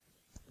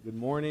Good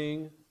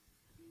morning.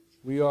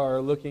 We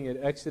are looking at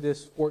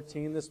Exodus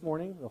 14 this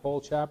morning, the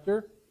whole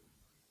chapter,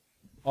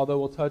 although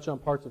we'll touch on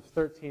parts of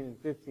 13 and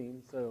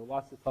 15, so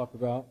lots to talk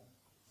about.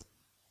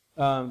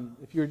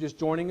 If you're just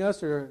joining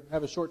us or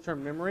have a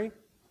short-term memory,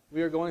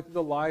 we are going through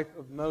the life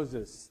of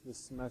Moses this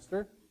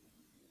semester,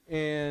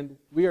 and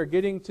we are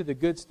getting to the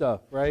good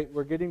stuff, right?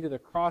 We're getting to the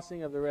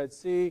crossing of the Red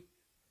Sea.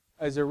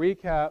 As a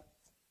recap,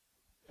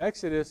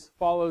 Exodus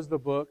follows the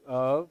book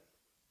of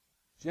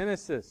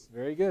Genesis.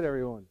 Very good,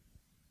 everyone.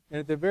 And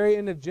at the very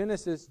end of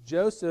Genesis,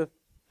 Joseph,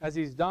 as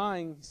he's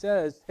dying,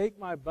 says, "Take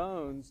my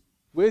bones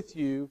with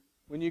you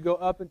when you go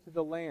up into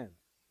the land."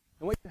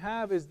 And what you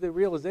have is the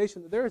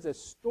realization that there is a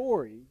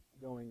story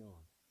going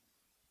on.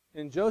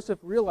 And Joseph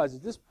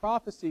realizes this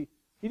prophecy,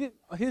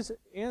 his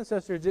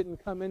ancestors didn't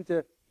come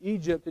into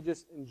Egypt to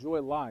just enjoy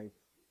life,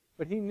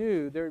 but he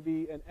knew there would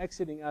be an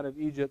exiting out of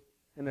Egypt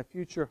and a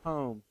future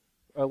home,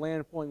 a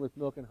land flowing with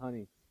milk and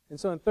honey. And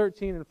so in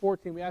 13 and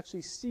 14, we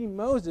actually see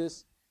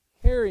Moses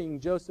carrying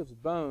Joseph's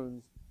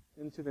bones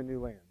into the new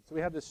land. So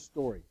we have this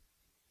story.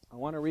 I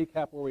want to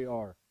recap where we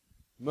are.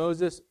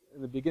 Moses,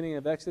 in the beginning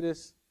of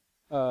Exodus,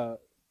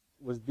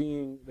 was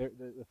being,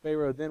 the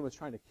Pharaoh then was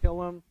trying to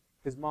kill him.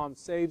 His mom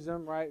saves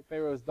him, right?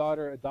 Pharaoh's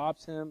daughter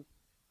adopts him.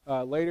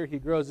 Later, he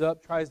grows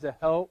up, tries to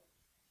help,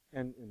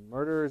 and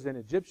murders an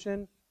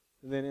Egyptian,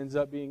 and then ends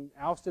up being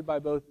ousted by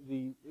both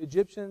the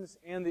Egyptians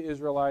and the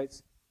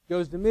Israelites.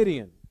 Goes to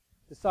Midian.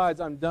 Decides,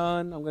 I'm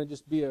done. I'm going to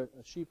just be a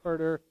sheep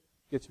herder.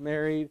 Gets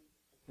married.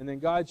 And then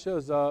God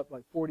shows up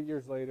like 40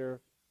 years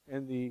later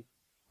in the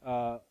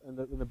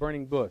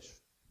burning bush.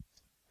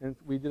 And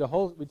we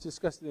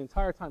discussed the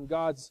entire time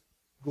God's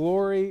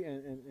glory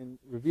and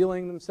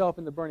revealing himself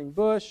in the burning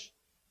bush.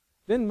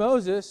 Then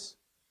Moses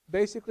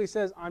basically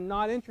says, I'm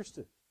not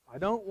interested. I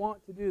don't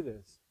want to do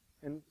this.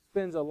 And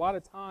spends a lot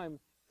of time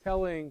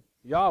telling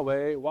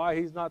Yahweh why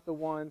he's not the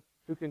one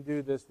who can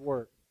do this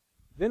work.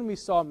 Then we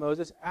saw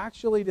Moses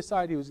actually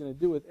decide he was going to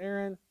do it with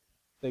Aaron.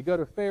 They go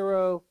to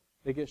Pharaoh.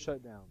 They get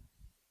shut down.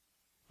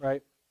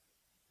 Right?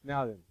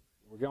 Now then,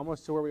 we're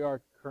almost to where we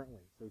are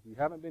currently. So if you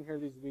haven't been here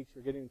these weeks,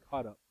 you're getting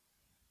caught up.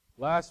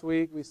 Last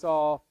week we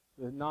saw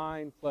the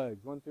 9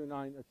 plagues, 1 through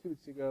 9, or 2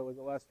 weeks ago. Was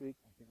it last week?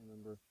 I can't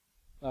remember.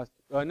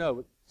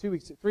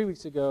 3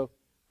 weeks ago,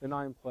 the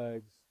 9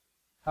 plagues.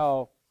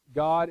 How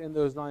God in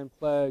those 9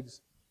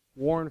 plagues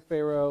warned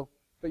Pharaoh,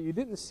 but you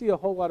didn't see a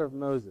whole lot of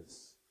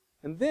Moses.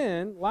 And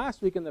then,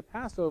 last week in the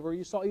Passover,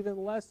 you saw even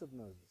less of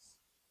Moses.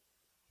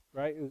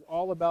 Right? It was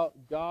all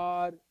about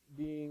God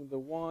being the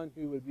one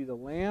who would be the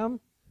lamb,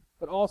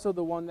 but also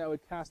the one that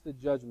would cast the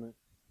judgment.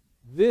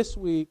 This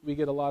week, we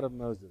get a lot of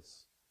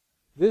Moses.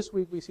 This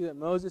week, we see that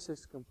Moses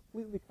has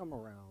completely come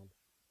around.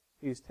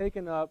 He's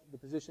taken up the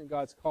position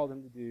God's called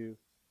him to do,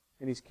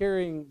 and he's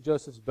carrying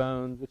Joseph's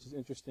bones, which is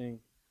interesting.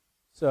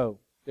 So,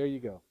 there you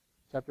go.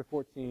 Chapter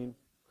 14,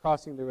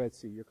 crossing the Red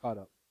Sea. You're caught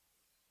up.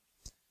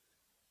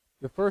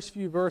 The first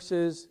few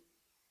verses,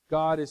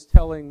 God is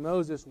telling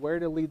Moses where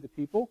to lead the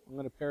people. I'm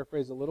going to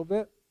paraphrase a little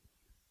bit.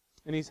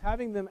 And he's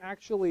having them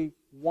actually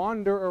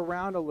wander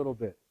around a little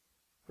bit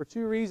for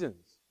 2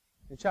 reasons.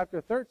 In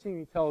chapter 13,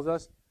 he tells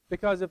us,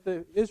 because if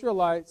the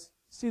Israelites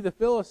see the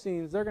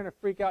Philistines, they're going to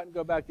freak out and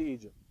go back to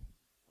Egypt.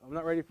 I'm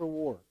not ready for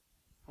war.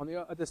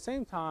 At the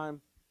same time,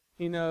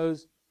 he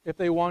knows if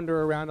they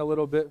wander around a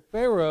little bit,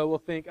 Pharaoh will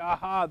think,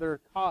 aha,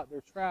 they're caught,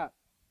 they're trapped,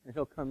 and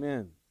he'll come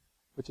in,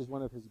 which is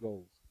one of his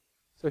goals.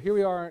 So here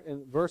we are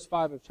in verse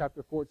 5 of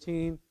chapter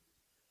 14.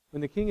 When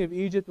the king of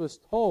Egypt was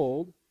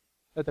told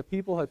that the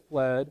people had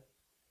fled,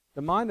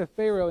 the mind of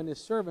Pharaoh and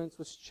his servants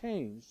was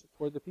changed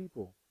toward the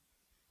people.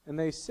 And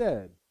they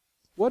said,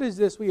 "What is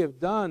this we have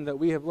done that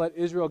we have let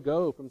Israel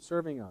go from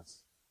serving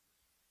us?"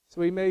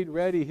 So he made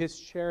ready his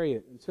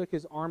chariot and took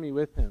his army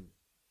with him,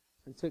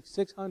 and took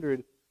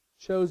 600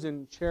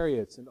 chosen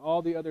chariots and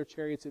all the other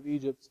chariots of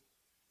Egypt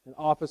and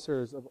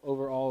officers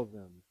over all of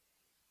them.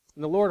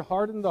 And the Lord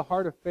hardened the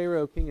heart of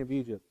Pharaoh, king of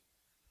Egypt,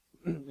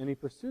 and he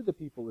pursued the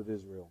people of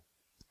Israel,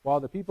 while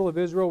the people of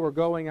Israel were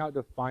going out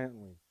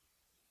defiantly.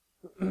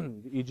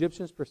 The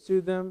Egyptians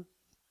pursued them,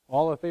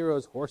 all of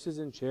Pharaoh's horses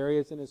and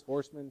chariots and his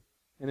horsemen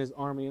and his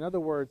army. In other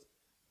words,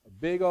 a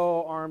big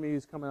old army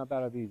is coming up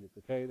out of Egypt,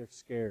 okay? They're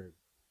scared.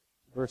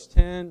 Verse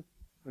 10,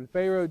 when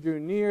Pharaoh drew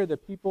near, the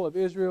people of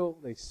Israel,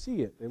 they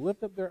see it. They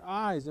lift up their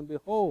eyes, and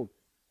behold,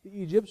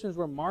 the Egyptians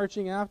were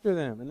marching after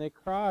them, and they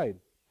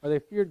cried, or they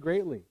feared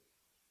greatly,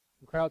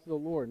 and cried out to the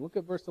Lord. And look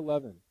at verse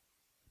 11.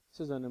 This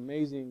is an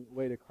amazing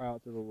way to cry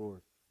out to the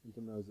Lord and to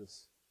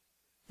Moses.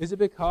 Is it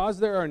because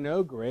there are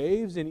no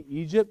graves in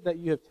Egypt that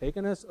you have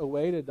taken us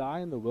away to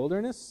die in the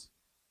wilderness?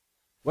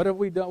 What have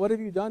we done? What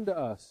have you done to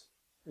us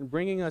in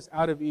bringing us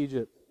out of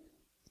Egypt?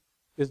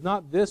 Is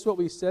not this what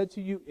we said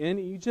to you in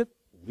Egypt?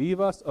 Leave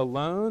us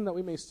alone that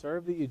we may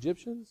serve the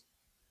Egyptians?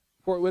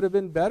 For it would have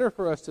been better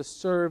for us to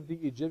serve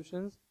the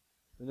Egyptians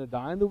than to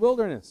die in the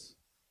wilderness.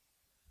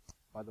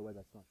 By the way,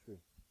 that's not true.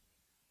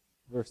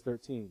 Verse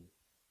 13.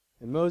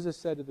 And Moses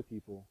said to the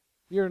people,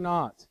 "Fear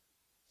not,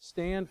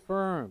 stand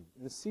firm,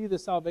 and see the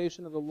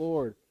salvation of the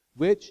Lord,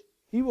 which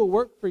he will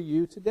work for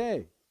you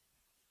today.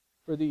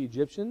 For the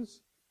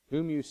Egyptians,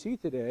 whom you see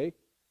today,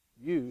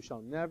 you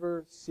shall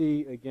never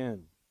see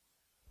again.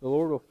 The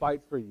Lord will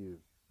fight for you,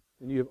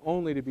 and you have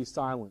only to be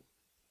silent."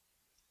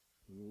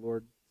 And the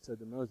Lord said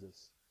to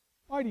Moses,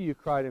 "Why do you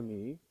cry to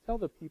me? Tell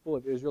the people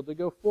of Israel to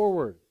go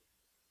forward.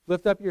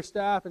 Lift up your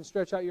staff and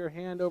stretch out your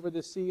hand over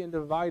the sea and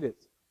divide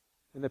it,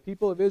 and the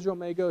people of Israel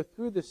may go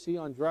through the sea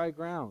on dry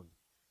ground.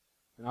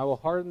 And I will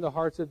harden the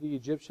hearts of the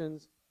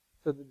Egyptians,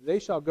 so that they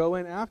shall go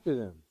in after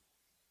them.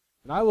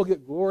 And I will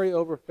get glory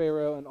over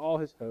Pharaoh and all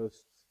his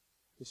hosts,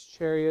 his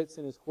chariots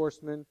and his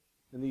horsemen,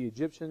 and the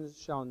Egyptians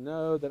shall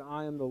know that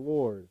I am the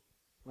Lord,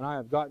 when I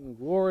have gotten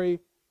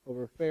glory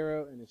over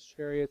Pharaoh and his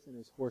chariots and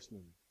his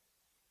horsemen."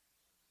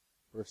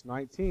 Verse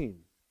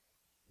 19,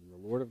 then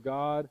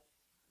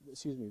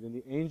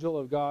the angel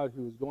of God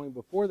who was going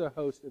before the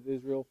host of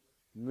Israel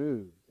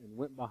moved and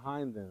went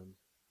behind them,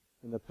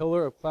 and the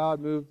pillar of cloud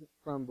moved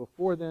from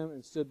before them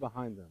and stood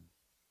behind them,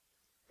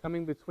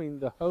 coming between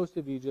the host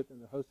of Egypt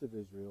and the host of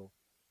Israel.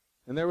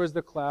 And there was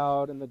the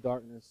cloud and the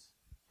darkness,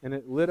 and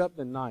it lit up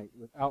the night,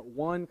 without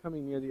one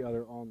coming near the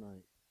other all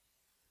night.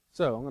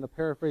 So, I'm going to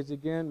paraphrase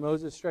again.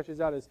 Moses stretches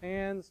out his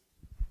hands,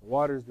 the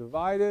water's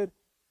divided,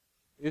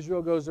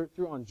 Israel goes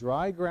through on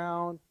dry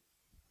ground,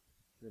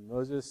 then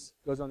Moses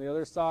goes on the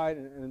other side,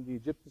 and the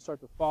Egyptians start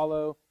to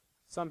follow.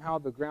 Somehow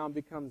the ground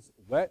becomes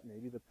wet,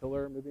 maybe the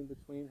pillar moving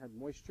between had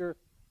moisture,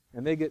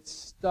 and they get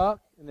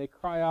stuck, and they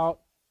cry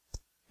out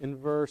in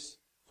verse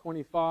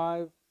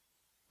 25,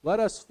 "Let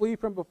us flee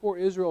from before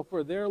Israel,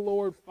 for their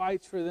Lord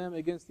fights for them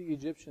against the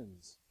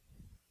Egyptians."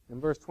 In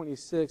verse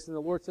 26, and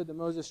the Lord said to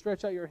Moses,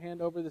 "Stretch out your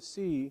hand over the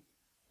sea."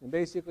 And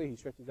basically he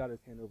stretches out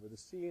his hand over the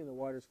sea, and the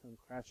waters come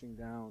crashing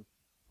down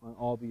on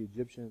all the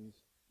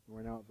Egyptians. And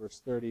we're now at verse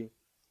 30.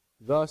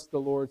 "Thus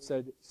the Lord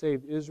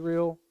saved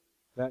Israel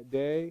that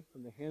day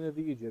from the hand of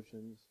the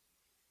Egyptians.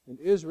 And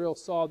Israel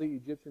saw the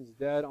Egyptians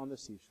dead on the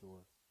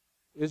seashore.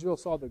 Israel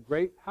saw the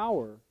great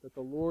power that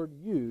the Lord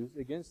used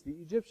against the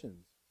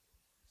Egyptians.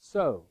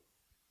 So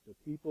the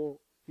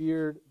people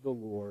feared the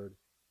Lord,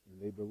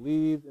 and they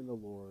believed in the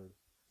Lord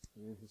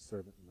and in his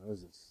servant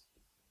Moses."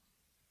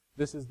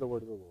 This is the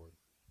word of the Lord.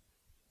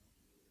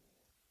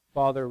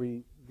 Father,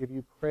 we give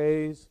you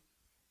praise,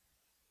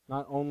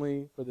 not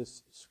only for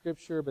this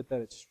scripture, but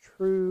that it's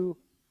true,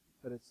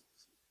 that it's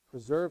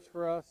preserved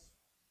for us,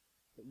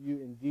 that you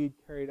indeed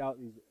carried out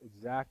these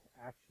exact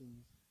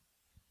actions,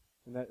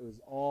 and that it was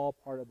all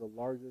part of the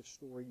larger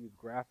story you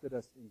grafted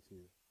us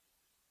into,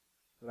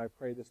 that I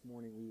pray this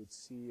morning we would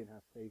see and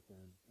have faith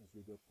in as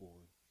we go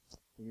forward.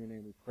 In your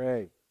name we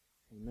pray.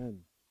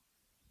 Amen.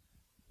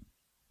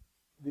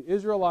 The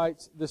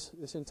Israelites,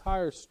 this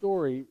entire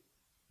story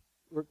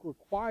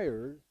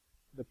required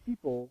the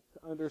people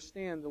to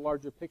understand the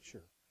larger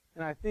picture.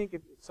 And I think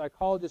if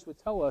psychologists would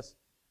tell us,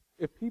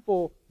 if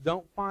people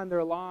don't find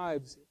their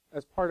lives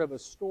as part of a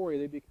story,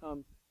 they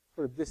become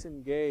sort of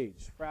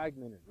disengaged,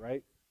 fragmented,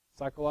 right?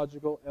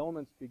 Psychological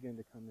elements begin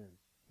to come in.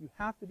 You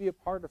have to be a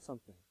part of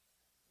something.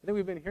 I think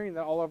we've been hearing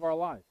that all of our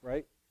life,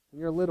 right? When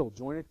you're little,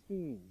 join a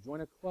team,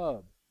 join a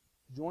club,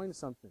 join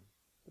something.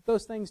 But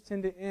those things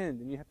tend to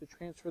end, and you have to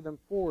transfer them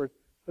forward.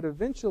 But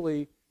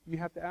eventually, you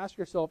have to ask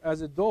yourself,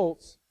 as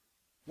adults,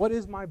 what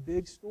is my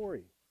big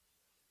story?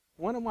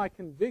 One of my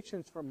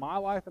convictions for my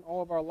life and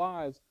all of our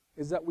lives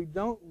is that we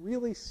don't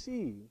really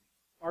see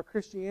our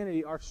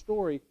Christianity, our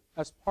story,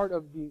 as part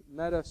of the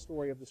meta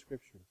story of the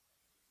Scripture.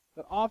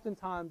 That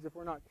oftentimes, if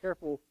we're not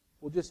careful,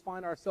 we'll just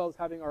find ourselves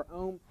having our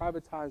own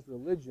privatized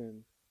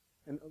religion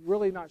and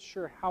really not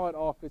sure how it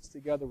all fits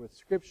together with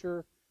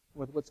Scripture,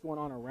 with what's going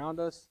on around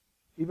us.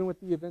 Even with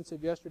the events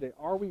of yesterday,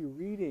 are we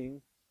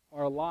reading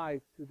our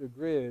life through the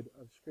grid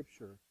of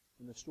Scripture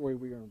and the story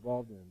we are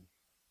involved in?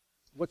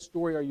 What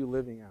story are you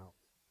living out?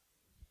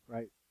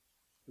 Right?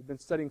 We've been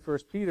studying 1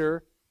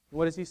 Peter. And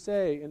what does he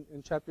say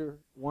in chapter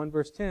 1,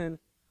 verse 10?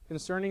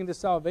 "Concerning the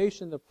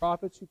salvation, the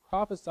prophets who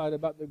prophesied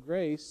about the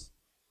grace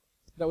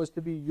that was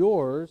to be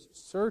yours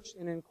searched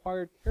and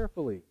inquired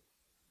carefully.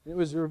 And it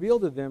was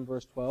revealed to them,"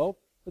 verse 12,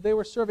 "that they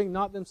were serving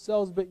not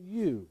themselves but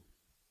you,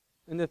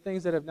 and the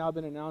things that have now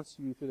been announced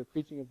to you through the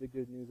preaching of the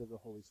good news of the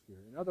Holy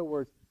Spirit." In other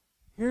words,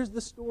 here's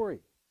the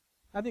story.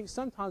 I think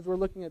sometimes we're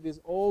looking at these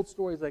old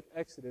stories like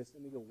Exodus,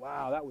 and we go,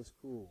 wow, that was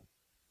cool.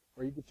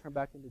 Or you could turn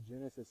back into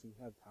Genesis and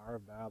you have Tower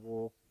of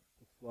Babel,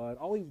 the flood,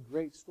 all these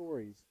great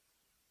stories.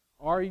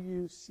 Are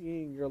you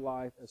seeing your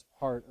life as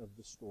part of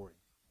the story?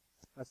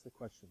 That's the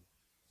question.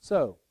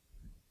 So,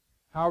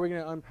 how are we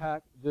going to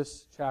unpack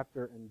this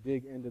chapter and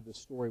dig into the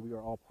story we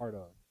are all part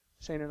of?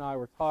 Shane and I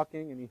were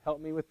talking, and he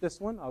helped me with this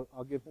one.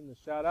 I'll give him the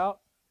shout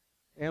out.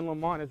 Anne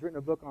Lamont has written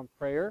a book on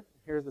prayer.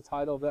 Here's the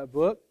title of that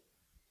book.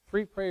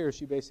 3 prayers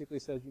she basically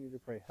says you need to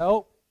pray.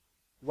 Help,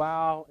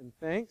 wow, and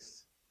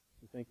thanks.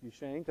 And thank you,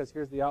 Shane, because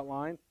here's the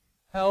outline.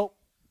 Help.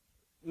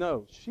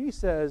 No, she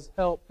says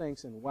help,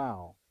 thanks, and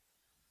wow.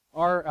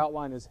 Our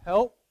outline is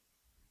help,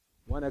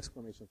 1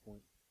 exclamation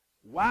point.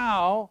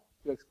 Wow,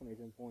 2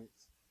 exclamation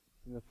points.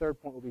 And the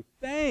third point will be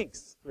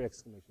thanks, 3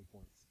 exclamation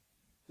points.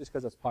 Just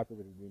because that's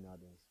popular to do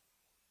nowadays.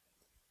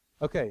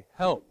 Okay,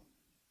 help.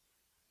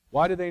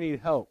 Why do they need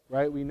help,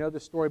 right? We know the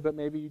story, but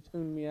maybe you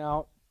tune me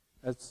out,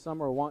 as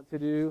some are wont to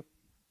do.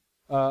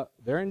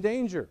 They're in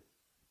danger,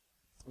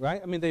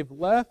 right? I mean, they've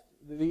left.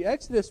 The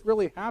Exodus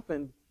really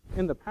happened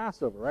in the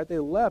Passover, right? They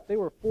left. They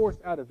were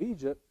forced out of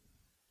Egypt.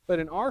 But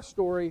in our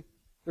story,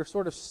 they're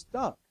sort of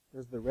stuck.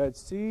 There's the Red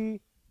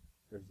Sea.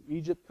 There's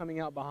Egypt coming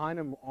out behind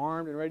them,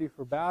 armed and ready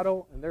for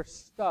battle, and they're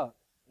stuck,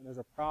 and there's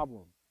a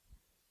problem.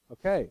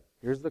 Okay,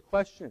 here's the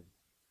question.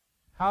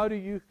 How do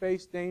you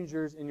face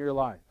dangers in your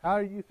life?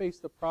 How do you face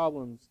the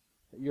problems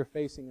that you're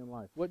facing in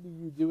life? What do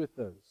you do with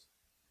those?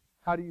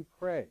 How do you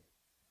pray,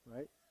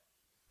 right?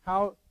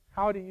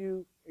 How do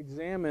you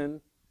examine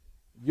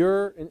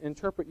and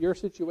interpret your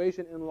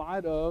situation in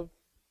light of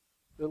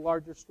the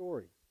larger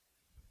story?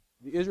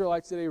 The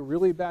Israelites did a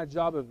really bad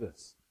job of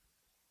this.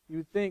 You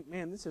would think,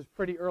 man, this is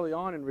pretty early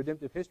on in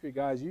redemptive history,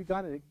 guys.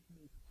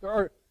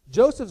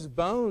 Joseph's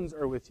bones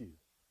are with you.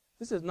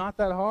 This is not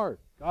that hard.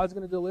 God's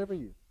going to deliver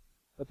you.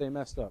 But they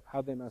messed up.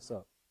 How'd they mess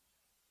up?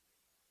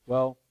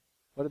 Well,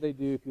 what did they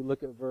do? If you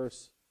look at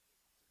verse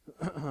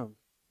 10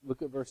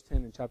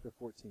 in chapter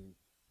 14.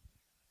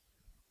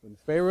 When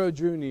Pharaoh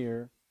drew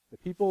near, the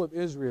people of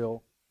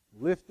Israel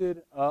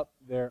lifted up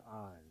their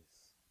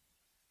eyes.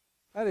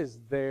 That is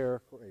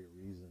there for a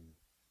reason.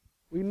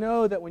 We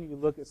know that when you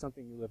look at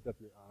something, you lift up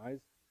your eyes.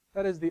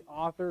 That is the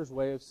author's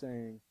way of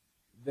saying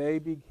they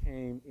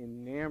became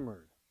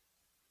enamored.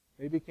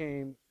 They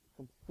became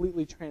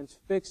completely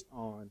transfixed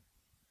on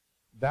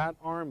that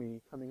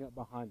army coming up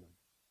behind them.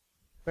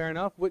 Fair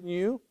enough, wouldn't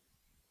you?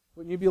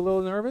 Wouldn't you be a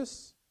little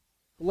nervous?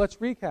 Well, let's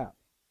recap.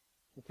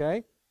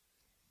 Okay?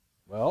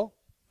 Well,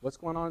 what's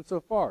going on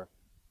so far?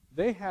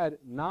 They had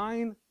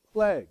 9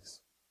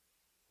 plagues.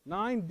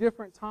 9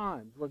 different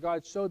times where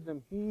God showed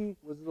them He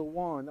was the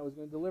one that was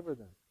going to deliver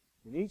them.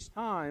 And each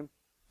time,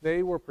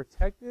 they were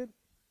protected.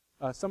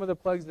 Some of the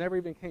plagues never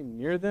even came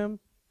near them,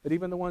 but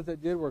even the ones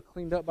that did were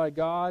cleaned up by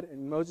God,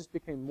 and Moses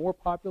became more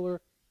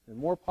popular and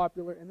more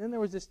popular. And then there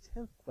was this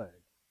 10th plague,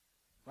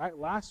 right?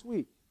 Last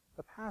week,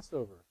 the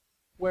Passover,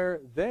 where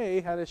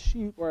they had a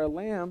sheep or a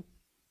lamb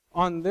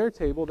on their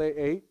table they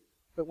ate,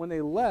 but when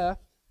they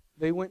left,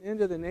 they went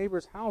into the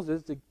neighbors'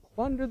 houses to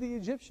plunder the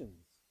Egyptians.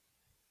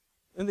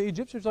 And the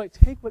Egyptians were like,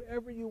 take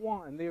whatever you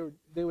want. And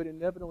they would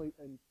indefinitely,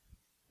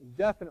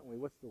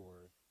 what's the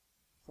word?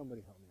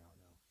 Somebody help me out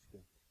now.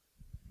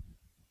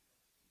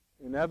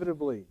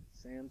 Inevitably,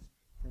 Sam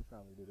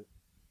Schuyler did it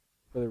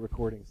for the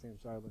recording, Sam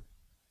Schuyler.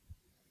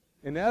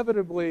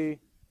 Inevitably,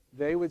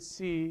 they would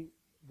see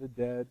the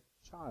dead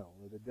child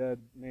or the dead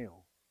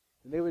male.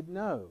 And they would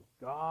know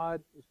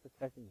God is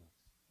protecting us.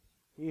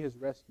 He has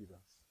rescued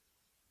us.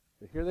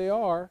 But here they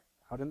are,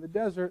 out in the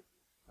desert,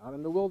 out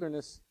in the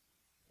wilderness,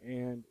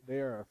 and they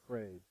are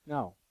afraid.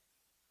 Now,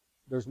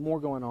 there's more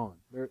going on.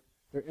 They're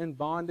in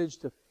bondage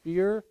to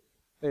fear.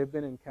 They've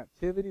been in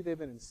captivity. They've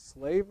been in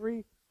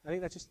slavery. I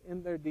think that's just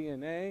in their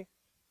DNA.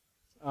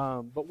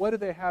 But what do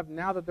they have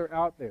now that they're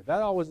out there?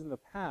 That all was in the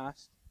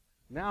past.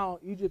 Now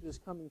Egypt is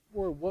coming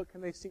forward. What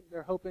can they sink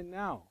their hope in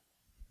now?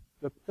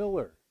 The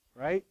pillar,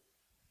 right?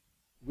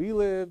 We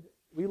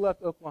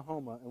left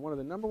Oklahoma, and one of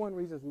the number one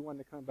reasons we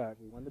wanted to come back,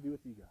 we wanted to be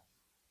with you guys.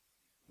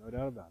 No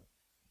doubt about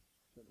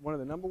it. One of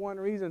the number one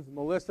reasons,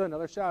 Melissa,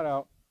 another shout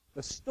out,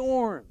 the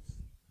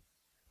storms.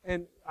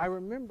 And I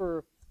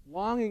remember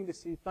longing to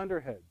see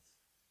thunderheads.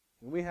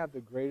 And we have the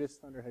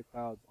greatest thunderhead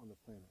clouds on the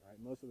planet, right?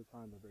 Most of the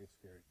time they're very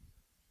scary.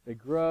 They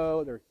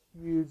grow, they're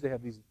huge, they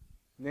have these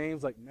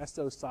names like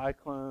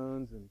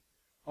mesocyclones and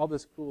all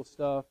this cool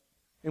stuff.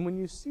 And when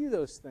you see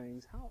those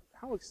things,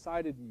 how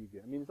excited do you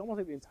get? I mean, it's almost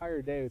like the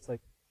entire day, it's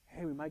like,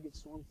 hey, we might get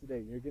storms today,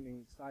 and you're getting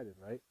excited,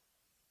 right?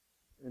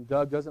 And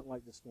Doug doesn't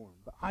like the storm,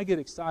 but I get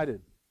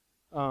excited.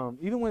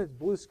 Even when it's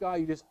blue sky,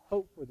 you just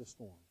hope for the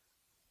storm.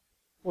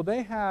 Well,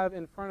 they have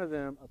in front of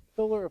them a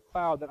pillar of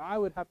cloud that I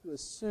would have to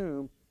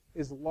assume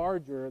is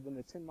larger than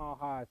the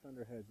 10-mile-high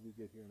thunderheads we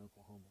get here in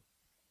Oklahoma,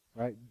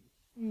 right?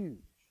 Huge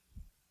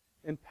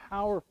and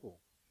powerful.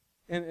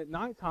 And at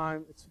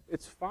nighttime,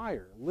 it's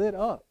fire, lit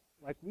up,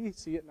 like we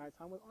see at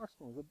nighttime with our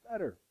storms, but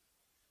better.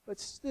 But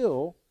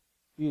still,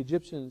 the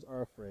Egyptians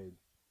are afraid.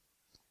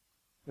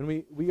 And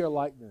we are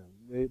like them.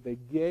 They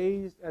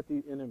gazed at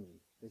the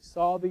enemy. They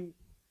saw the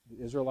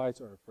Israelites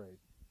are afraid.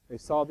 They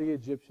saw the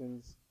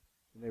Egyptians,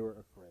 and they were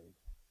afraid.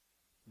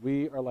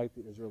 We are like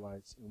the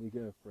Israelites, and we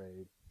get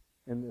afraid.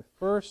 And the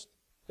first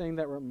thing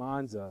that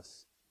reminds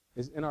us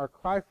is in our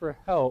cry for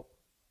help,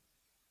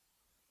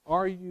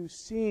 are you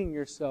seeing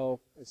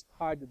yourself as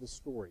tied to the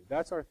story?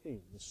 That's our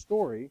theme, the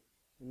story,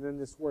 and then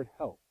this word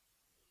help.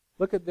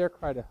 Look at their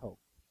cry to help.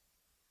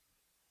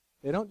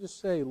 They don't just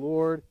say,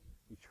 Lord,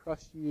 we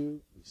trust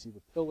you. We see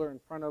the pillar in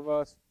front of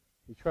us.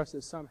 We trust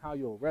that somehow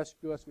you'll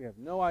rescue us. We have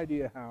no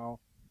idea how.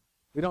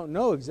 We don't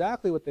know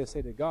exactly what they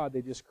say to God.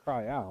 They just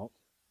cry out.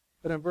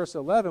 But in verse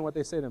 11, what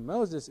they say to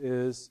Moses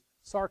is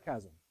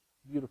sarcasm.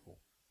 Beautiful.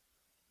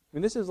 I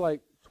mean, this is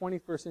like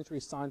 21st century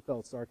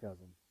Seinfeld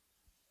sarcasm.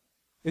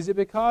 Is it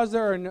because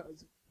there are no...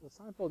 Was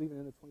Seinfeld even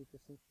in the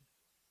 21st century?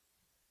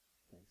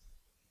 Thanks.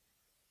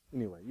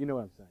 Anyway, you know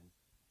what I'm saying.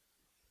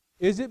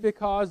 Is it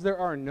because there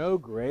are no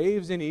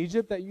graves in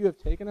Egypt that you have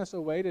taken us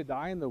away to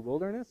die in the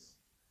wilderness?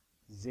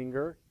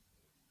 Zinger.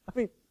 I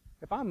mean,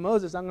 if I'm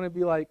Moses, I'm going to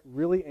be like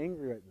really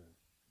angry at them.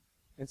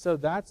 And so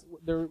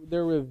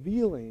they're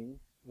revealing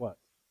what?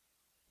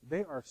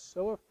 They are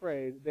so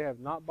afraid they have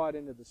not bought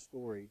into the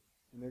story,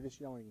 and they're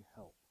just yelling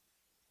help.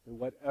 And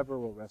whatever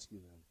will rescue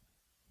them.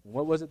 And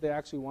what was it they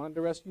actually wanted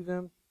to rescue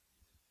them?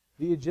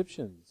 The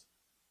Egyptians.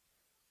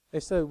 They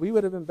said, we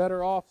would have been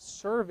better off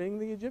serving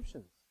the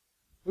Egyptians.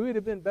 We would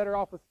have been better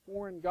off with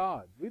foreign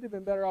gods. We'd have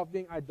been better off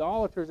being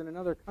idolaters in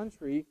another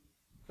country,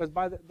 because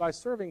by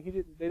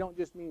serving, they don't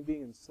just mean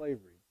being in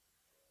slavery.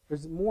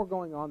 There's more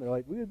going on there.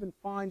 Like, we would have been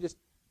fine just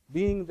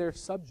being their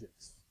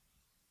subjects,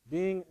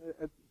 being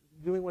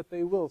doing what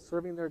they will,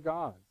 serving their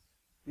gods,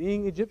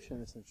 being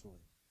Egyptian,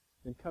 essentially,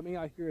 and coming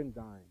out here and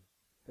dying.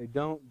 They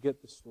don't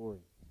get the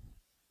story.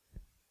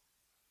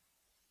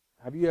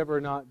 Have you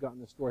ever not gotten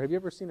the story? Have you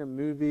ever seen a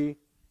movie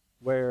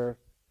where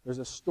there's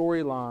a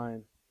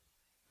storyline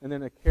and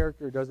then a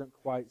character doesn't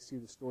quite see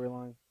the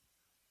storyline?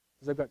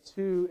 Because I've got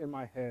two in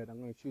my head.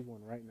 I'm going to choose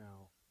one right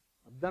now.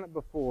 I've done it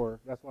before.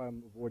 That's why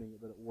I'm avoiding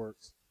it, but it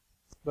works.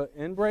 But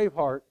in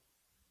Braveheart,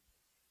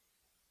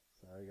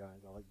 sorry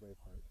guys, I like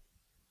Braveheart.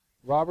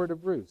 Robert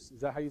of Bruce,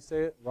 is that how you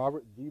say it?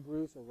 Robert D.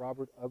 Bruce or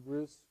Robert of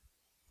Bruce?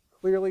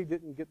 Clearly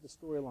didn't get the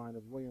storyline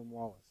of William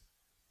Wallace.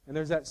 And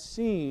there's that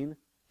scene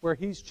where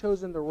he's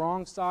chosen the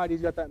wrong side.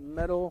 He's got that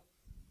metal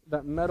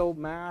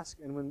mask,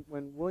 and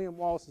when William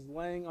Wallace is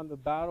laying on the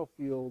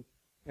battlefield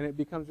and it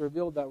becomes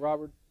revealed that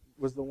Robert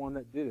was the one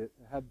that did it,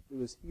 it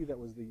was he that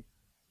was the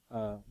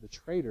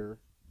traitor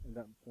at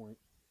that point,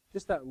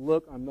 just that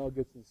look on Mel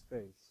Gibson's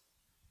face.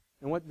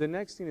 And what the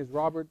next scene is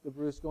Robert the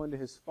Bruce going to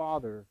his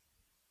father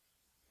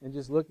and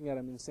just looking at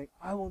him and saying,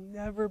 I will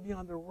never be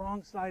on the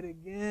wrong side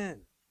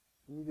again.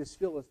 And you just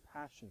feel his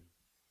passion.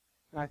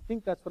 And I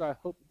think that's what I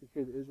hope to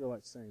hear the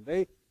Israelites saying.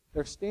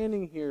 They're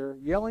standing here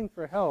yelling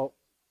for help,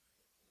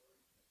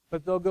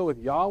 but they'll go with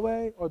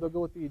Yahweh or they'll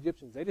go with the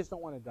Egyptians. They just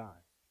don't want to die.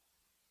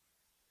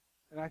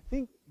 And I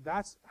think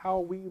that's how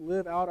we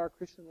live out our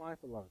Christian life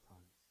a lot of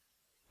times.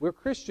 We're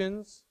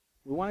Christians.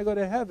 We want to go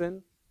to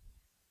heaven,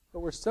 but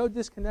we're so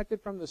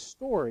disconnected from the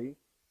story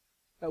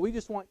that we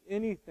just want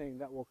anything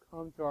that will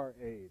come to our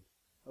aid,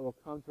 that will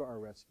come to our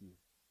rescue,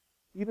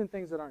 even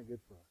things that aren't good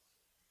for us.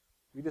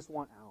 We just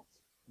want out,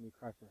 and we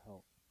cry for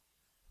help.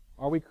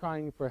 Are we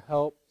crying for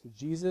help to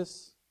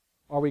Jesus?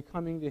 Are we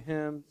coming to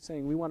Him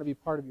saying, we want to be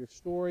part of your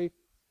story?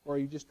 Or are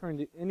you just turning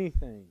to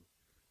anything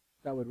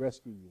that would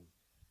rescue you?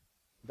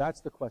 That's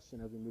the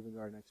question as we move into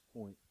our next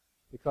point.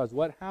 Because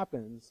what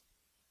happens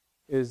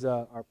is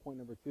our point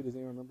number 2. Does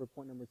anyone remember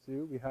point number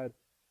 2? We had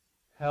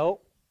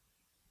help.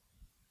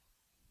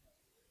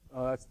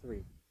 Oh, that's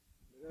 3.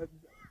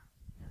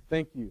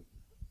 Thank you.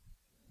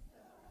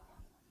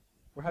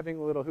 We're having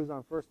a little who's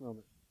on first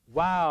moment.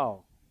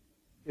 Wow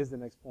is the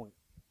next point.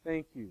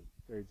 Thank you,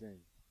 Terry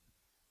James.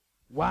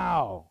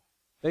 Wow.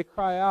 They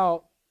cry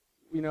out,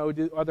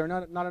 are there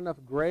not enough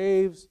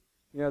graves?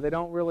 They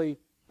don't really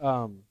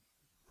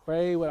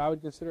pray what I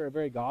would consider a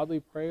very godly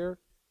prayer.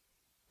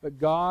 But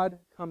God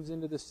comes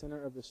into the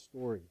center of the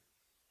story.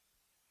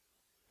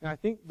 And I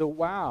think the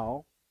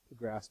wow, to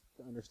grasp,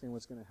 to understand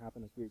what's going to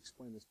happen as we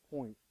explain this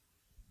point,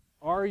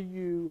 are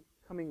you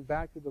coming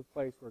back to the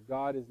place where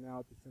God is now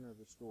at the center of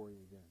the story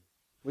again?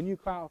 When you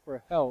cry out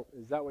for help,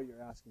 is that what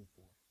you're asking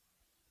for?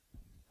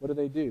 What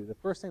do? The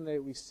first thing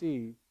that we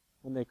see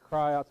when they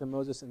cry out to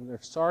Moses in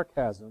their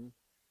sarcasm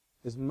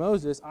is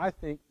Moses, I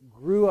think,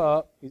 grew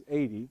up. He's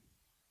 80,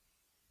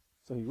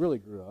 so he really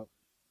grew up.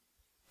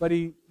 But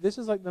this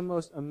is like the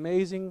most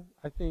amazing,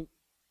 I think,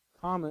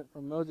 comment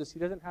from Moses. He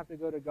doesn't have to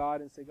go to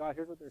God and say, God,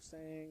 here's what they're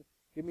saying.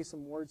 Give me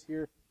some words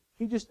here.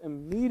 He just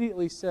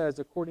immediately says,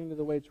 according to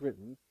the way it's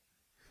written,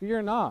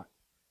 fear not.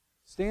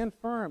 Stand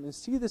firm and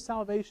see the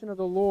salvation of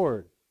the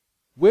Lord,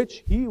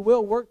 which He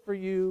will work for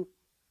you,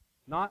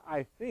 not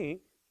I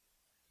think,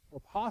 or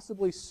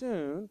possibly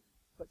soon,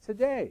 but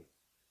today.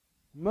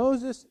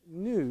 Moses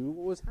knew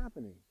what was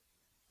happening.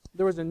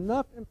 There was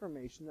enough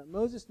information that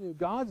Moses knew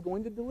God's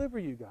going to deliver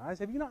you guys.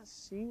 Have you not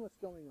seen what's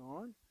going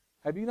on?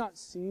 Have you not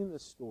seen the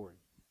story?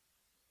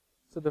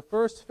 So the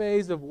first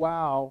phase of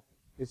wow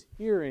is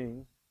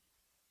hearing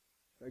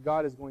that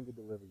God is going to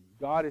deliver you.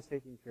 God is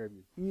taking care of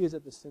you. He is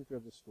at the center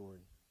of the story.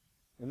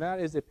 And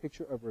that is a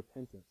picture of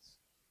repentance.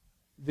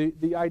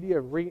 The idea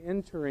of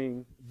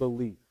re-entering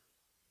belief.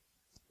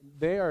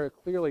 They are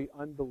clearly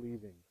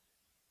unbelieving.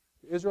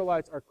 The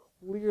Israelites are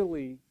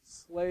clearly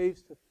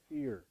slaves to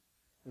fear.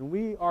 And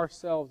we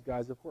ourselves,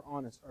 guys, if we're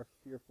honest, are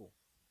fearful.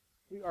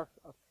 We are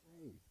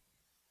afraid.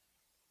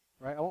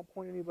 Right? I won't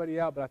point anybody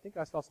out, but I think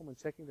I saw someone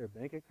checking their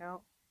bank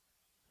account.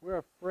 We're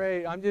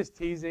afraid. I'm just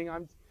teasing.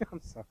 I'm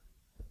sorry.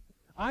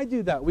 I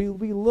do that. We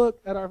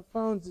look at our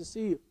phones to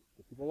see,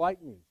 do people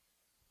like me?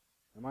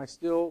 Am I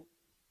still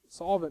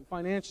solvent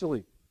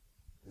financially?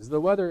 Is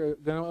the weather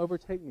going to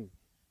overtake me?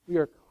 We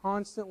are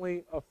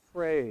constantly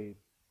afraid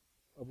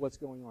of what's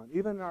going on,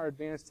 even in our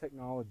advanced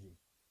technology.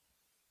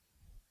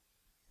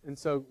 And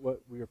so what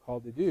we are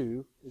called to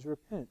do is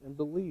repent and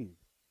believe.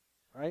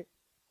 right?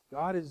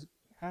 God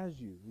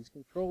has you. He's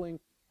controlling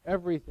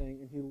everything,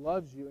 and He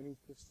loves you, and He's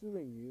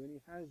pursuing you, and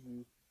He has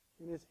you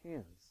in His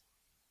hands.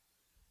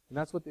 And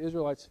that's what the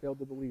Israelites failed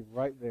to believe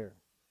right there.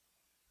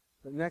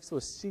 But next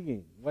was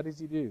seeing. What does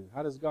He do?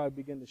 How does God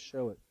begin to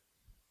show it?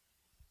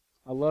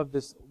 I love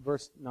this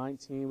verse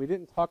 19. We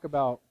didn't talk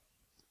about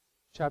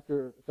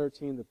chapter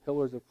 13, the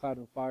pillars of cloud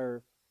and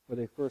fire, where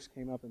they first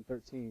came up in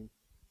 13.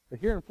 But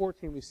here in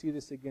 14, we see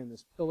this again.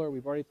 This pillar,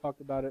 we've already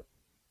talked about it.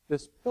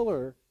 This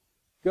pillar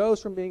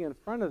goes from being in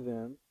front of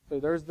them. So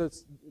there's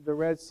the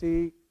Red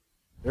Sea.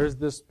 There's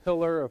this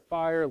pillar of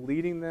fire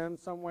leading them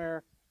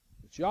somewhere.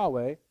 It's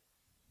Yahweh.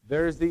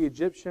 There's the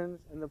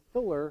Egyptians, and the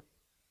pillar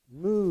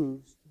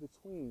moves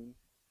between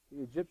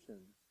the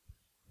Egyptians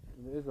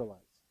and the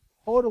Israelites.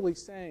 Totally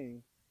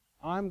saying,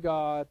 I'm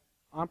God,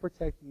 I'm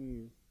protecting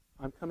you,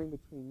 I'm coming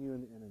between you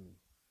and the enemy.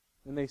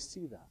 And they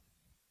see that,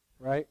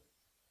 right?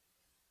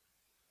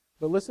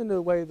 But listen to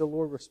the way the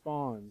Lord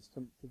responds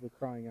to the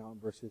crying out in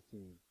verse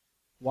 15.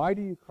 Why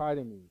do you cry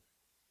to me?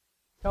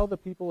 Tell the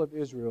people of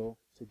Israel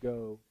to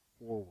go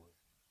forward.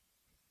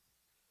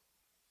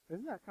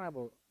 Isn't that kind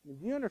of do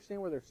you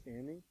understand where they're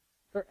standing?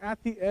 They're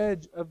at the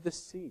edge of the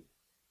sea.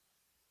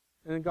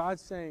 And then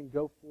God's saying,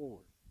 go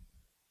forward.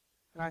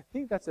 And I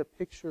think that's a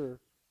picture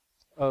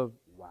of,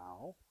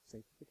 wow,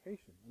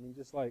 sanctification. I mean,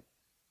 just like,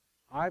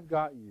 I've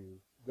got you,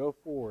 go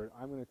forward,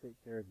 I'm going to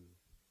take care of you.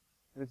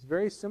 And it's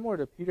very similar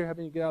to Peter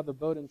having to get out of the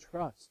boat and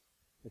trust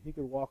that he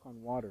could walk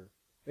on water.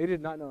 They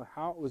did not know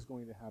how it was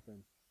going to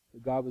happen,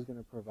 but God was going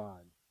to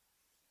provide.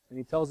 And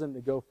He tells them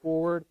to go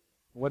forward.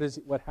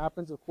 What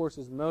happens, of course,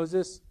 is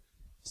Moses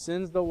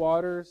sends the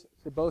waters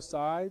to both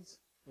sides,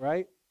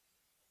 right?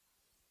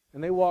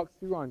 And they walk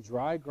through on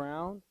dry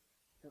ground,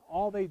 and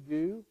all they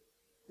do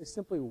is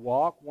simply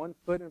walk one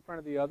foot in front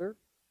of the other.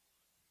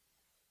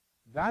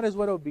 That is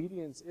what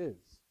obedience is.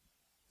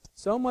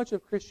 So much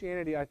of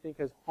Christianity, I think,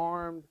 has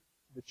harmed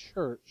the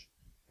church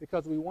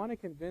because we want to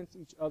convince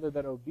each other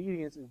that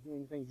obedience is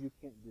doing things you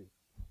can't do.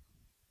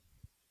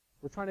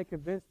 We're trying to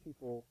convince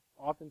people,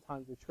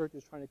 oftentimes the church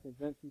is trying to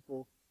convince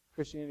people,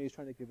 Christianity is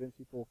trying to convince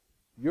people,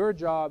 your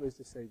job is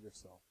to save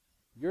yourself.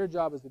 Your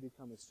job is to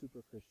become a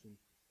super Christian,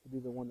 to be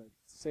the one that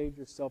saves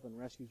yourself and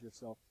rescues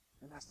yourself.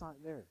 And that's not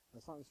there.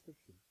 That's not in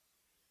Scripture.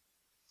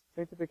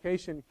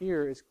 Sanctification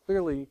here is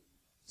clearly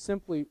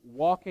simply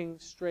walking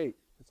straight.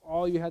 That's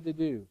all you had to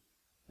do.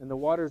 And the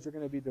waters are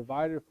going to be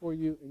divided for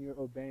you, and you're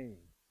obeying.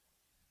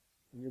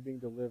 And you're being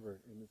delivered.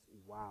 And it's,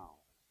 wow.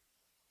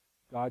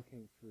 God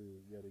came through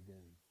yet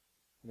again.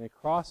 And they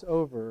cross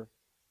over,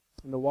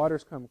 and the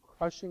waters come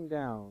crushing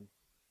down,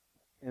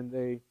 and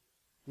they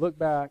look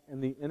back,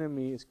 and the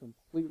enemy is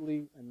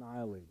completely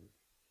annihilated.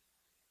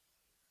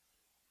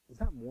 Is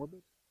that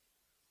morbid?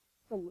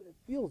 It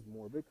feels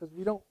morbid because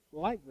we don't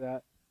like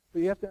that.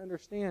 But you have to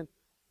understand,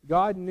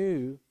 God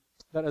knew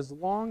that as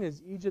long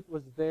as Egypt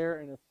was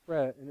there and a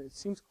threat, and it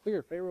seems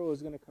clear Pharaoh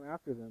was going to come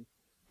after them,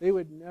 they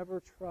would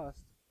never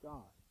trust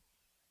God.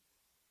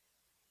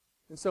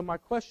 And so my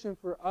question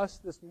for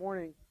us this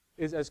morning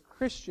is, as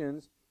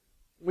Christians,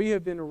 we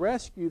have been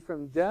rescued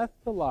from death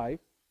to life.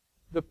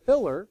 The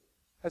pillar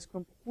has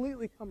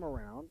completely come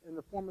around in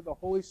the form of the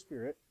Holy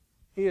Spirit.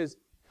 He has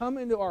come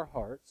into our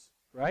hearts,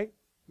 right?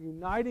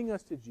 Uniting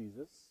us to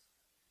Jesus,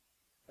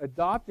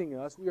 adopting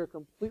us. We are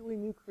completely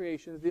new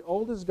creations. The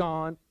old is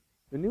gone.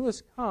 The new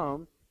has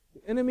come.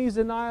 The enemy is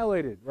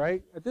annihilated,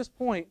 right? At this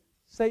point,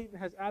 Satan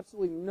has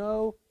absolutely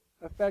no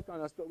effect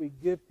on us, but we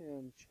give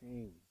him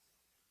chains.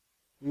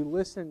 We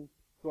listen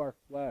to our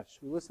flesh.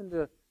 We listen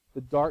to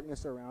the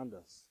darkness around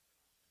us.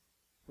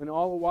 When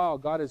all the while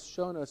God has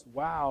shown us,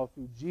 wow,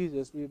 through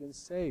Jesus we have been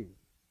saved.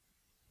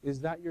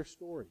 Is that your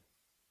story?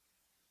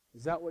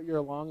 Is that what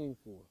you're longing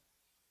for?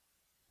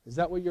 Is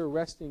that what you're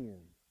resting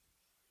in?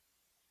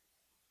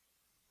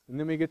 And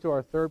then we get to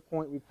our third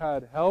point. We've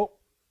had help,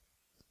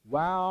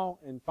 wow,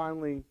 and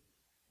finally,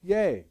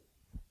 yay.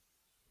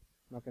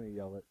 I'm not going to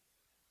yell it.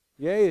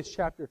 Yay is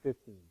chapter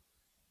 15,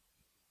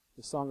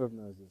 the Song of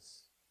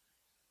Moses.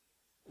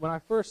 When I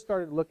first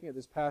started looking at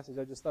this passage,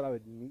 I just thought I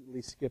would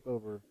neatly skip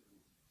over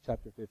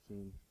chapter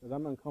 15 because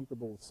I'm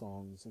uncomfortable with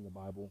songs in the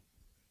Bible.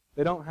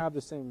 They don't have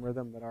the same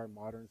rhythm that our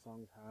modern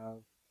songs have.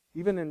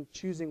 Even in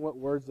choosing what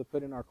words to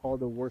put in our call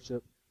to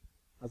worship,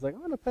 I was like,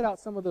 I'm going to put out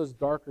some of those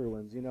darker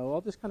ones.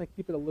 I'll just kind of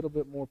keep it a little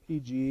bit more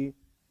PG.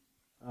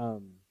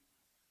 But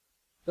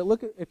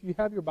look at, if you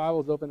have your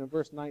Bibles open in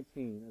verse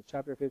 19 of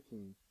chapter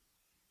 15,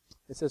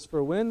 it says,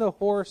 "For when the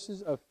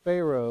horses of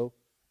Pharaoh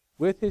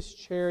with his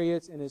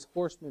chariots and his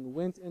horsemen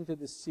went into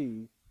the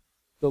sea,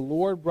 the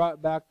Lord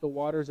brought back the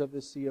waters of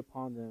the sea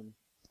upon them.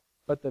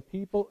 But the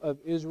people of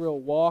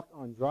Israel walked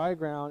on dry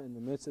ground in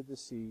the midst of the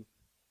sea."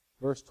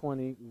 Verse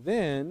 20,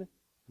 "Then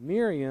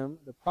Miriam,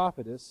 the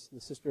prophetess,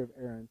 the sister of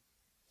Aaron,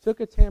 took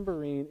a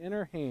tambourine in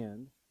her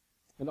hand,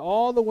 and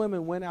all the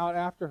women went out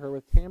after her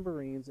with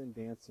tambourines and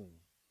dancing."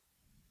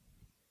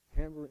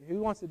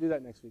 Who wants to do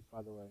that next week,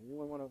 by the way?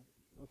 Anyone want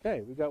to?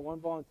 Okay, we've got one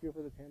volunteer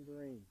for the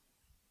tambourine.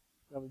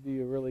 That would be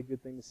a really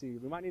good thing to see.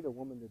 We might need a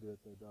woman to do it,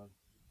 though, Doug,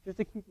 just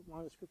to keep in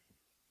line with Scripture.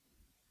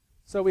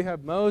 So we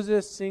have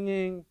Moses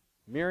singing,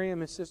 Miriam,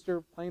 his sister,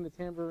 playing the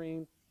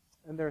tambourine,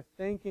 and they're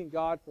thanking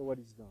God for what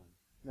he's done.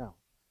 Now,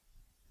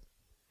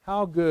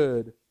 how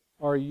good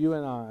are you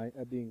and I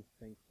at being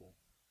thankful?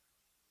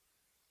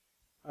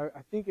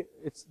 I think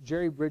it's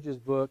Jerry Bridges'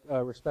 book,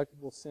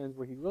 Respectable Sins,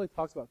 where he really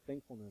talks about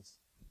thankfulness.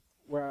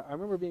 Where I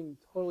remember being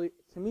totally,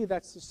 to me,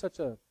 that's just such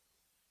a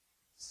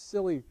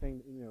silly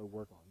thing to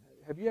work on.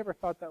 Have you ever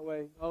thought that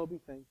way? Oh, be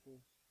thankful.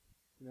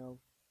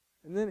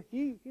 And then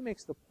he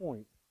makes the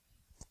point,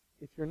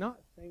 if you're not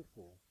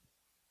thankful,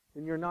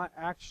 then you're not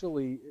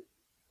actually,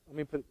 let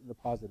me put it in the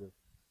positive.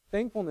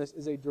 Thankfulness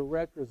is a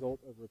direct result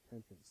of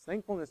repentance.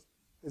 Thankfulness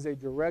is a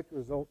direct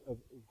result of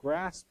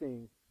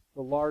grasping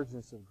the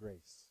largeness of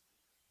grace.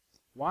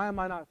 Why am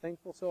I not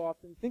thankful so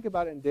often? Think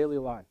about it in daily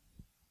life.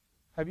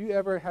 Have you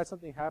ever had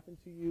something happen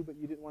to you, but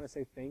you didn't want to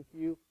say thank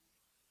you?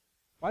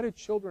 Why do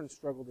children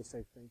struggle to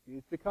say thank you?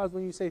 It's because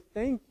when you say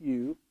thank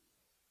you,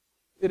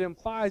 it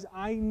implies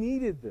I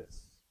needed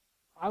this.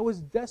 I was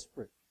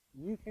desperate.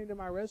 You came to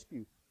my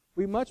rescue.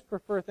 We much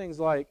prefer things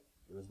like,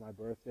 it was my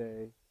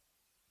birthday.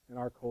 In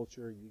our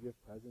culture, you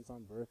give presents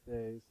on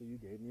birthdays, so you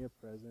gave me a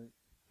present.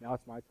 Now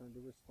it's my turn to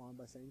respond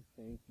by saying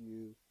thank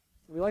you.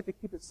 We like to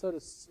keep it sort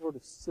of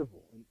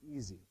civil and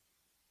easy.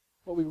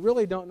 What we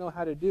really don't know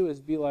how to do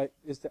is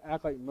to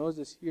act like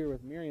Moses here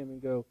with Miriam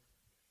and go,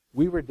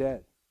 we were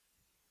dead.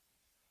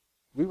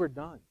 We were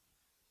done.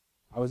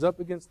 I was up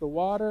against the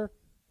water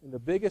in the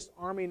biggest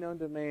army known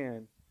to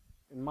man,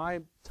 and my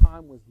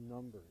time was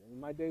numbered.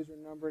 And my days were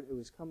numbered. It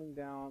was coming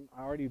down.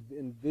 I already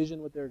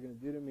envisioned what they were going to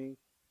do to me,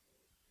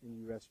 and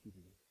you rescued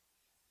me.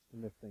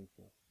 And they're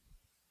thankful.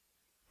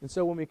 And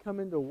so when we come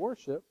into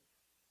worship,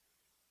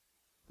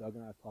 Doug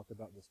and I have talked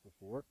about this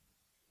before,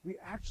 we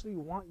actually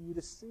want you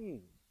to sing.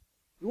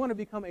 We want to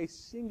become a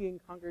singing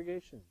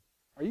congregation.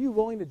 Are you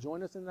willing to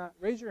join us in that?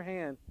 Raise your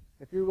hand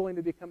if you're willing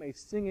to become a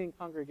singing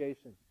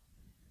congregation.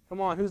 Come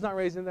on, who's not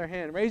raising their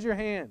hand? Raise your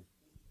hand.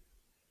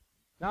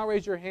 Now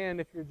raise your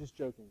hand if you're just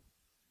joking.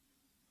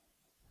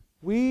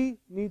 We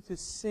need to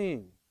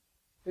sing.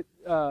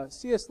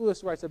 C.S.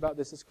 Lewis writes about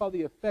this. It's called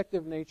the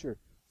effective nature.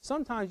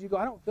 Sometimes you go,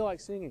 I don't feel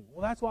like singing.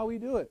 Well, that's why we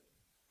do it.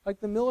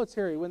 Like the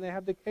military, when they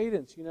have the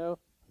cadence, I'm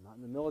not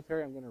in the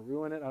military, I'm going to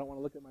ruin it. I don't want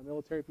to look at my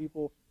military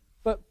people.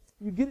 But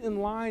you get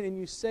in line and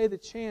you say the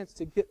chants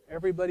to get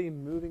everybody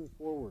moving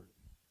forward.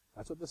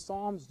 That's what the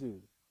Psalms do.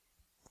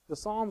 The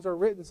Psalms are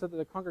written so that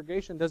the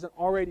congregation doesn't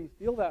already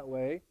feel that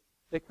way.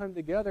 They come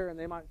together and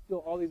they might feel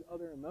all these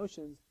other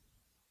emotions.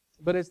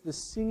 But it's the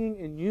singing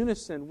in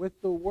unison with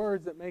the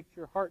words that make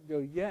your heart go,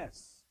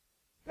 yes,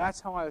 that's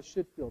how I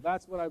should feel.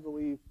 That's what I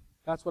believe.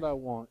 That's what I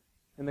want.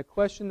 And the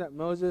question that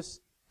Moses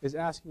is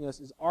asking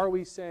us is, are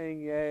we saying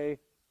yea?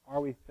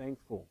 Are we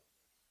thankful?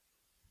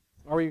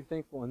 Are we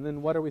thankful? And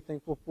then what are we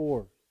thankful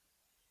for?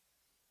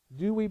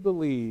 Do we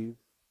believe,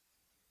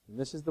 and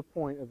this is the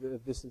point of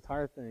this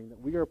entire thing, that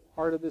we are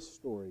part of this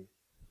story,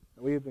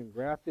 that we have been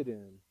grafted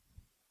in,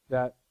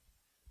 that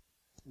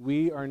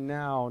we are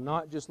now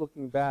not just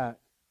looking back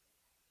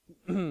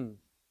in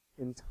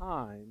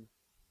time,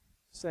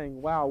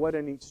 saying, wow, what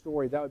a neat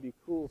story, that would be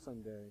cool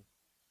someday,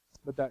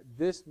 but that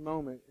this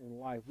moment in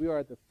life, we are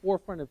at the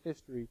forefront of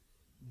history.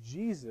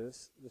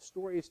 Jesus, the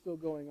story is still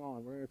going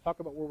on. We're going to talk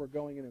about where we're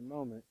going in a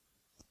moment,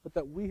 but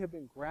that we have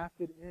been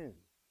grafted in.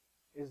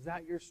 Is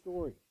that your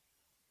story?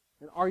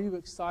 And are you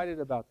excited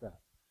about that?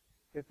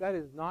 If that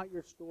is not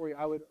your story,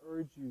 I would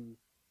urge you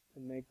to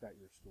make that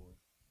your story.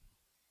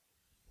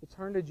 To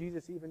turn to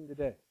Jesus even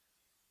today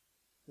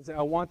and say,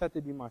 I want that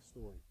to be my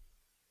story.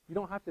 You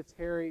don't have to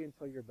tarry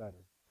until you're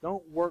better.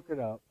 Don't work it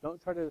up.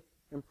 Don't try to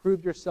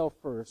improve yourself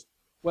first.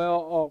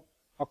 Well,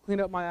 I'll clean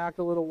up my act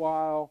a little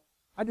while.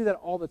 I do that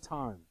all the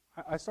time.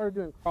 I started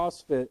doing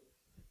CrossFit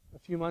a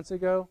few months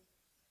ago,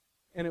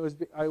 and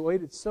I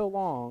waited so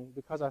long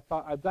because I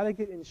thought, I've got to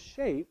get in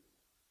shape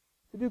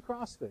to do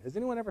CrossFit. Has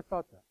anyone ever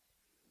thought that?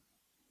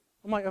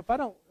 I'm like, if I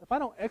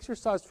don't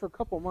exercise for a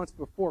couple months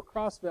before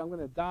CrossFit, I'm going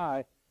to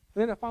die.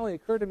 And then it finally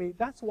occurred to me,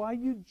 that's why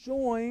you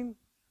join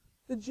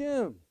the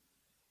gym.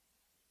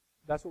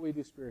 That's what we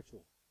do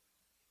spiritually.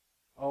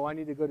 Oh, I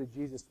need to go to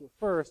Jesus. But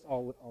first,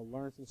 I'll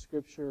learn some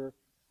scripture.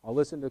 I'll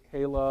listen to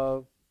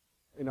K-Love.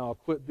 I'll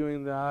quit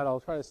doing that. I'll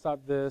try to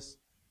stop this.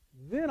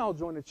 Then I'll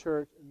join the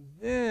church.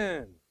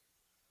 And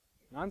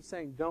I'm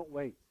saying don't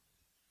wait.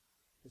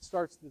 It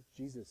starts with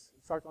Jesus.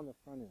 It starts on the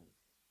front end.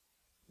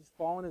 Just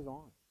fall in His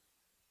arms.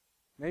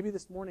 Maybe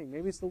this morning.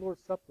 Maybe it's the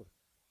Lord's Supper.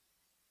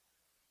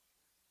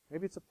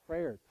 Maybe it's a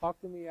prayer.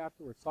 Talk to me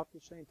afterwards. Talk to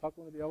Shane. Talk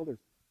to one of the elders.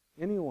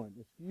 Anyone.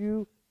 If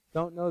you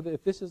don't know that,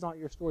 if this is not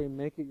your story,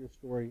 make it your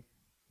story.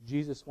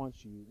 Jesus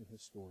wants you in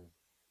His story.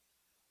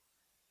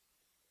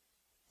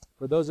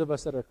 For those of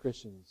us that are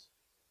Christians,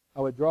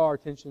 I would draw our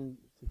attention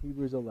to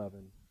Hebrews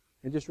 11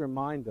 and just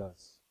remind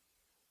us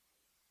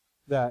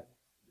that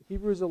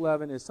Hebrews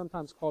 11 is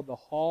sometimes called the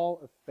Hall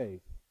of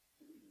Faith,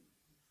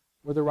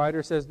 where the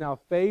writer says, now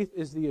faith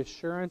is the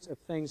assurance of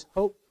things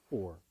hoped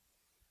for,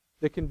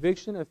 the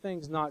conviction of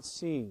things not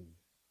seen.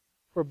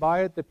 For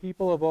by it the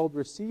people of old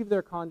received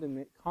their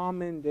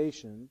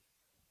commendation.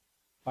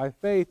 By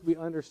faith, we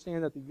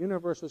understand that the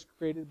universe was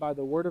created by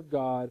the Word of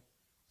God,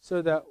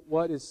 so that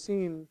what is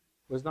seen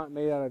was not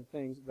made out of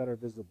things that are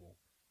visible.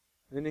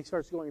 And then he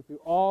starts going through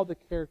all the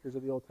characters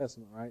of the Old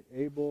Testament, right?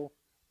 Abel,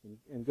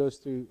 and goes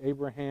through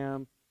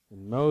Abraham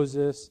and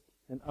Moses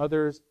and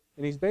others.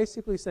 And he's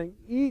basically saying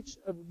each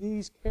of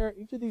these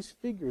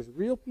figures,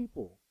 real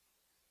people,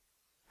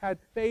 had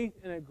faith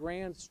in a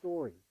grand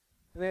story.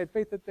 And they had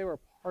faith that they were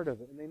a part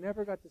of it, and they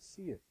never got to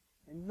see it.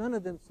 And none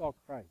of them saw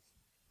Christ.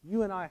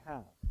 You and I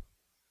have.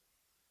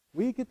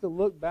 We get to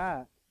look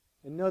back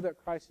and know that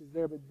Christ is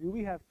there, but do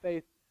we have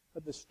faith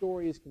that the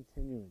story is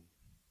continuing?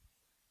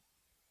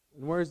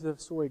 And where is the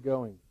story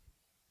going?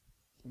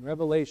 In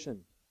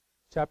Revelation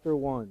chapter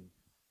 1,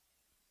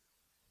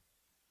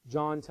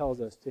 John tells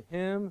us, to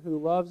him who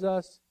loves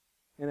us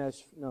and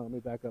has... No, let me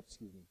back up,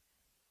 excuse me.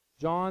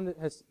 John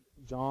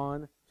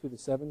to the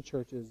 7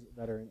 churches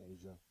that are in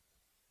Asia.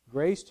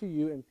 Grace to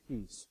you and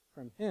peace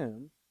from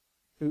him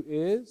who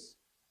is,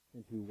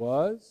 and who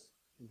was,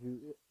 and who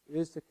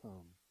is to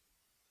come,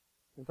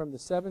 and from the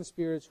 7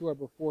 spirits who are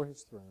before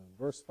his throne.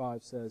 Verse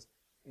 5 says,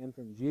 and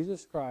from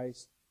Jesus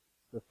Christ,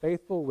 the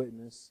faithful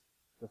witness,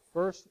 the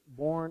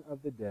firstborn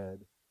of the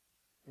dead,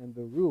 and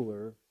the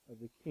ruler of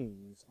the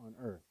kings on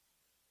earth.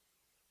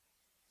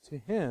 To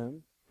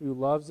him who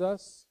loves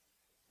us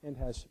and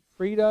has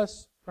freed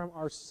us from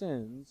our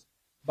sins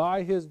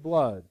by his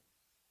blood,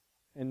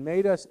 and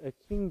made us a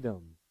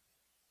kingdom,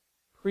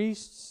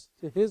 priests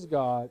to his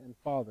God and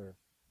Father,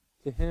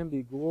 to him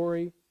be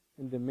glory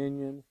and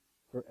dominion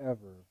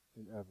forever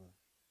and ever.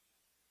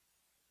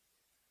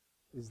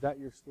 Is that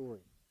your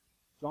story?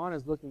 John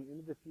is looking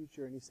into the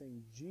future and he's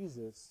saying,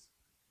 Jesus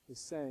is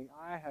saying,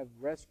 I have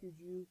rescued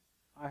you,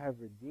 I have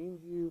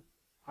redeemed you,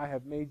 I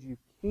have made you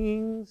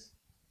kings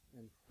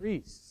and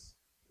priests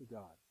to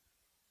God.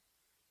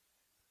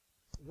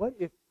 What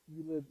if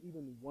you lived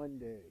even one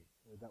day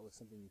where that was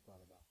something you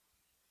thought about?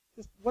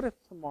 Just what if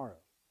tomorrow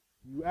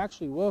you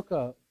actually woke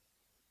up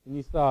and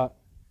you thought,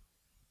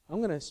 I'm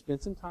going to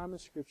spend some time in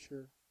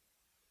Scripture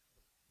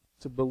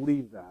to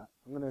believe that.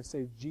 I'm going to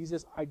say,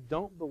 Jesus, I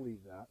don't believe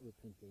that,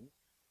 repenting.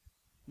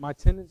 My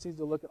tendency is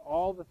to look at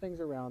all the things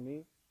around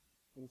me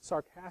and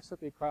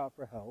sarcastically cry out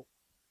for help,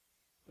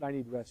 but I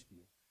need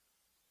rescue.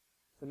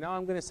 So now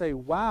I'm going to say,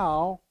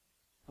 wow,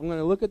 I'm going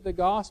to look at the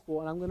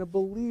gospel and I'm going to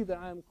believe that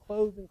I am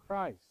clothed in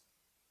Christ.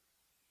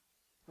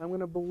 I'm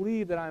going to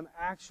believe that I'm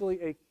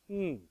actually a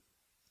king,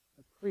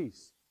 a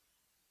priest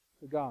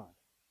to God.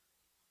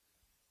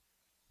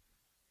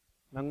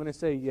 And I'm going to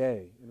say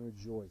yay and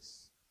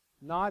rejoice.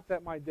 Not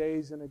that my day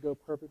is going to go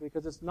perfectly,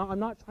 because I'm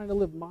not trying to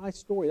live my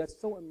story. That's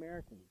so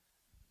American.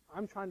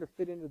 I'm trying to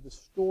fit into the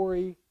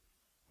story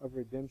of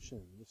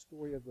redemption, the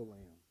story of the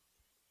Lamb.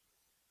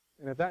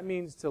 And if that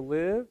means to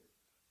live,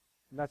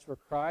 and that's for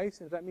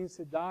Christ, and if that means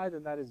to die,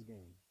 then that is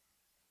gain.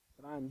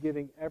 But I am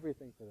giving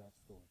everything for that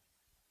story.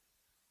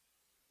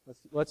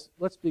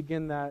 Let's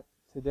begin that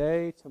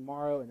today,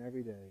 tomorrow, and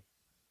every day,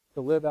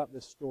 to live out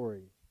this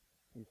story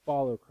and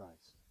follow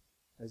Christ,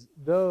 as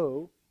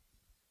though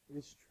it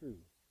is true,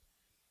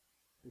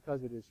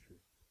 because it is true.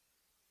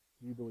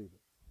 Do you believe it?